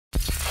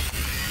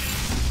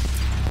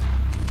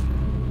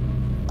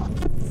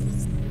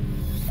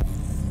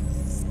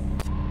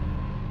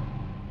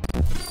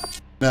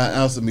Now,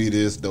 answer me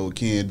this, though,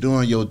 Ken.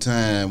 During your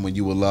time when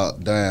you were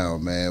locked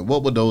down, man,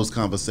 what were those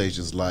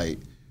conversations like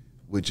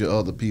with your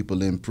other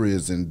people in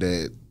prison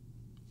that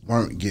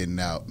weren't getting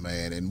out,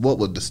 man? And what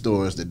were the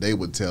stories that they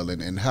were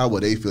telling, and how were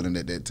they feeling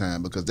at that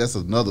time? Because that's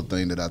another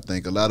thing that I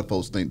think a lot of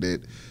folks think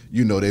that,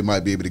 you know, they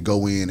might be able to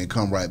go in and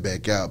come right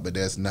back out, but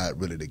that's not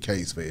really the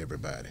case for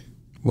everybody.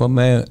 Well,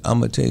 man, I'm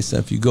going to tell you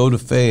something. If you go to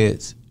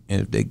feds,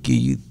 and if they give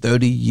you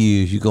 30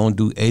 years, you're going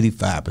to do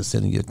 85%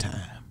 of your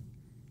time.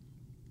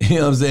 You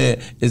know what I'm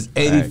saying? It's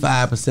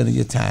 85% of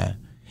your time.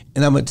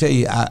 And I'm going to tell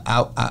you,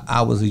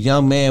 I was a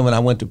young man when I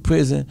went to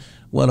prison.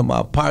 One of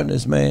my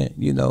partners, man,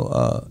 you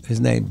know, his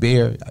name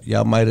Bear.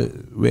 Y'all might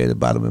have read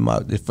about him in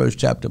the first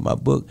chapter of my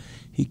book.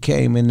 He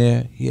came in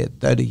there. He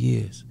had 30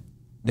 years.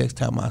 Next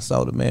time I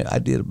saw the man, I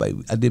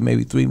did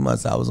maybe 3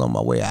 months. I was on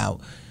my way out.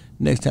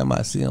 Next time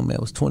I see him, man,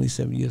 it was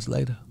 27 years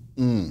later.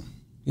 You know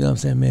what I'm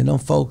saying, man? Them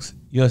folks,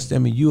 you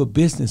understand me? You a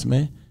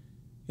businessman.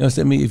 You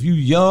understand me? If you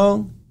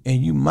young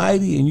and you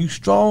mighty and you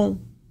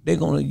strong, they're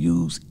gonna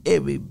use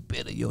every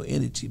bit of your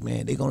energy,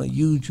 man. They're gonna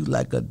use you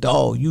like a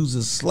dog, use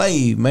a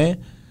slave,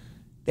 man.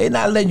 They're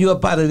not letting you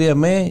up out of there,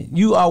 man.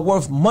 You are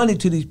worth money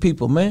to these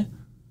people, man.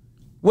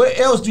 Where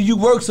else do you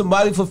work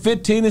somebody for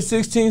 15 and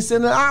 16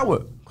 cents an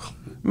hour?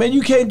 Man,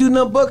 you can't do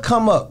nothing but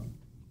come up.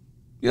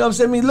 You know what I'm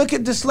saying? I mean, look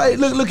at the slave,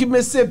 look at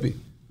Mississippi.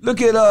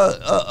 Look at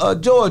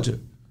Georgia. You know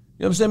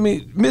what I'm saying? I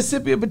mean,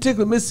 Mississippi in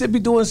particular, Mississippi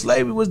during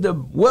slavery was the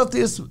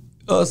wealthiest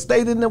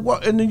state in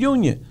the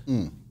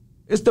Union.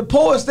 It's the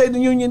poorest state in the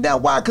Union now.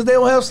 Why? Because they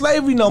don't have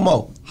slavery no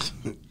more.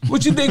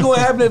 What you think gonna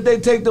happen if they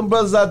take them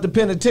brothers out the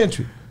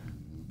penitentiary?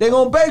 They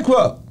gonna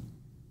bankrupt.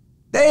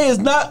 They is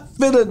not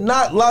finna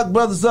not lock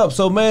brothers up.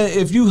 So man,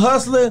 if you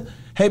hustling,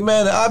 hey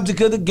man, the object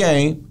of the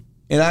game,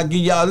 and I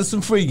give y'all this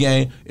some free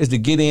game, is to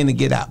get in and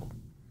get out. You know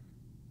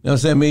what I'm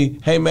saying? I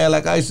mean, hey man,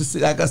 like I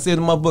said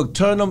in my book,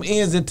 turn them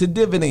ends into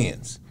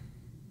dividends. You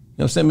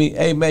know what I'm saying? I mean,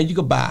 hey man, you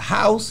can buy a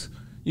house,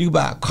 you can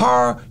buy a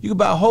car, you can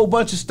buy a whole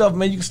bunch of stuff,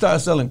 man. You can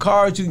start selling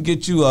cars, you can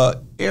get you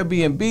a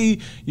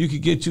Airbnb, you can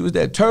get you, is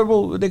that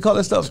Turbo, what they call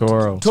that stuff?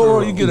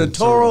 Toro. You get a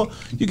Toro,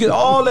 you get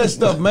all that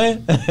stuff,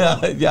 man.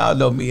 Y'all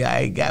know me,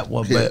 I ain't got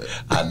one, but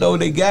I know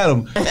they got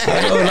them.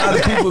 I know a lot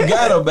of people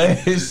got them,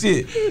 man,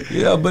 shit.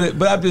 You know,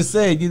 but I'm just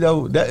saying, you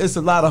know, it's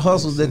a lot of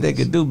hustles that they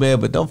can do,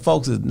 man, but them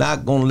folks is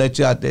not gonna let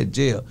you out that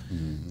jail.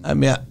 I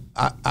mean,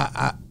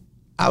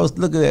 I was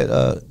looking at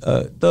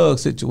a thug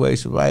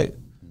situation, right?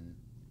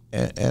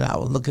 And I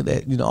was looking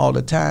at, you know, all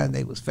the time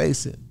they was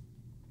facing.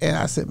 And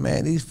I said,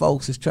 man, these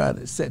folks is trying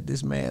to set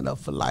this man up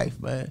for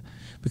life, man.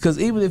 Because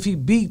even if he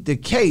beat the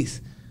case,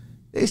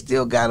 they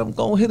still got him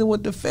going hit him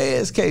with the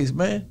feds case,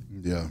 man.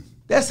 Yeah.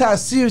 That's how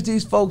serious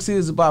these folks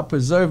is about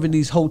preserving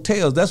these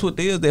hotels. That's what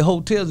they is, they're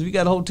hotels. If you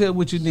got a hotel,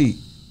 what you need?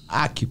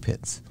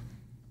 Occupants.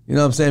 You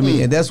know what I'm saying? I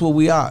mean, and that's what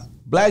we are.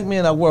 Black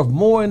men are worth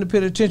more in the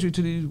penitentiary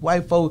to these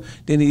white folks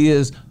than he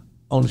is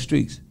on the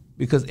streets.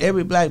 Because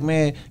every black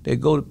man that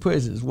go to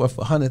prison is worth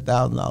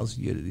 $100,000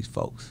 a year to these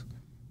folks.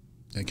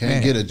 They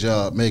can't get a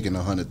job making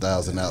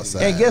 $100,000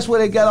 outside. And guess where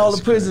they got all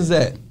the prisons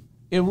at?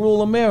 In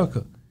rural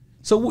America.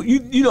 So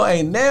you know,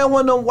 ain't now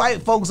one of them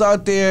white folks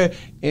out there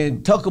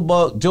in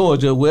Tuckabuck,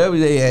 Georgia, wherever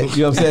they at,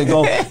 you know what I'm saying?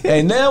 Go,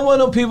 ain't now one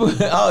of them people,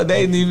 oh,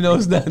 they didn't even know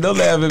it's not, don't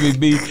laugh at me,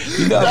 B.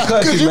 You know, I'm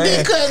country, you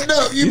man. Be cutting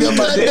up. You know, be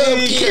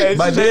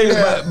cutting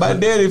up, my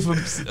daddy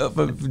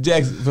from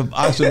Jackson, from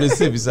Oxford,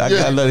 Mississippi, so I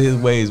gotta love his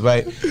ways,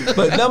 right?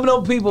 But none of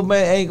them people,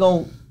 man, ain't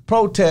gonna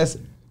protest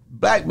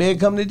black men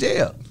coming to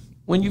jail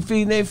when you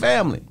feeding their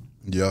family.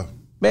 Yeah.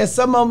 Man,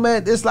 some of them,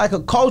 man, it's like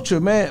a culture,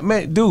 man.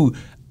 Man, dude,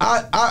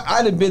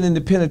 I done been in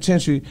the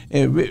penitentiary,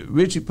 and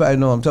Richie probably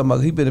know what I'm talking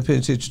about. He been in the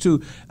penitentiary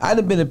too. I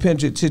done been in the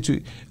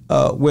penitentiary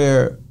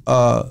where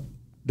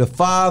the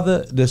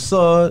father, the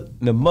son,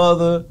 the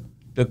mother,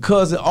 the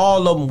cousin,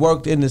 all of them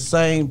worked in the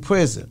same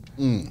prison.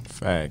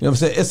 Fact. You know what I'm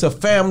saying? It's a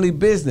family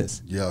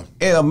business. Yeah.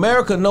 And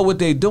America know what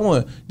they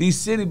doing. These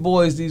city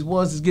boys, these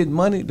ones that's getting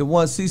money, the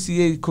ones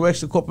CCA,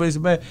 Correctional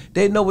Corporation, man,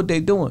 they know what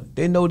they doing.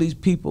 They know these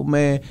people,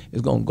 man,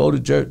 is gonna go to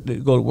church, they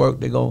go to work,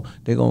 they're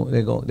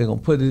gonna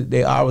put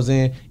their hours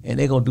in, and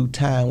they're gonna do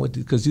time with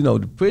it. Because you know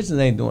the prisons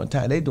ain't doing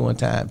time, they doing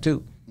time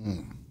too.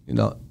 You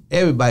know,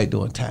 everybody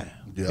doing time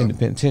in the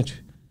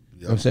penitentiary.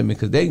 You know what I'm saying?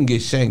 Because they can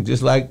get shanked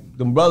just like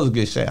them brothers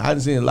get shanked. I done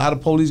seen a lot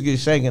of police get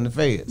shanked in the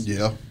feds.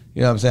 Yeah.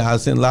 You know what I'm saying?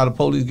 I've seen a lot of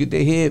police get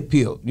their head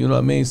peeled. You know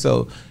what I mean?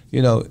 So,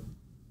 you know,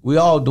 we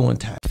all doing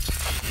time.